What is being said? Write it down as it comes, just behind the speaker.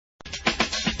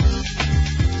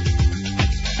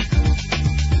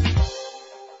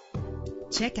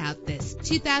Check out this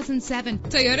 2007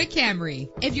 Toyota Camry.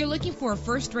 If you're looking for a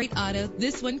first-rate auto,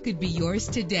 this one could be yours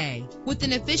today. With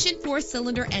an efficient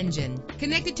 4-cylinder engine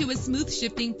connected to a smooth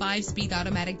shifting 5-speed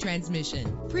automatic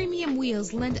transmission, premium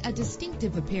wheels lend a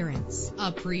distinctive appearance.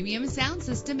 A premium sound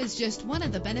system is just one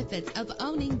of the benefits of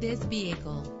owning this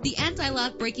vehicle. The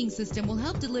anti-lock braking system will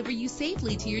help deliver you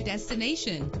safely to your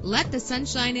destination. Let the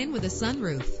sunshine in with a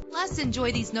sunroof. Plus,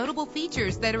 enjoy these notable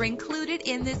features that are included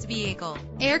in this vehicle: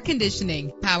 air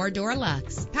conditioning, power door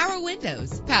locks, power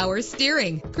windows, power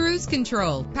steering, cruise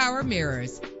control, power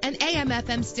mirrors, an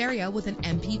AM/FM stereo with an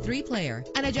MP3 player,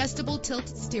 an adjustable tilt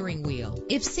steering wheel.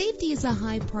 If safety is a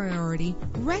high priority,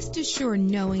 rest assured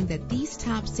knowing that these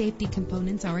top safety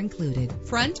components are included: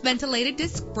 front ventilated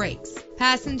disc brakes,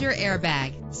 passenger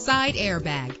airbag, side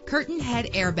airbag, curtain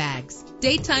head airbags,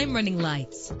 daytime running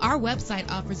lights. Our website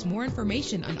offers more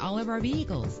information on all of our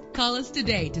vehicles. Call us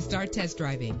today to start test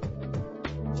driving.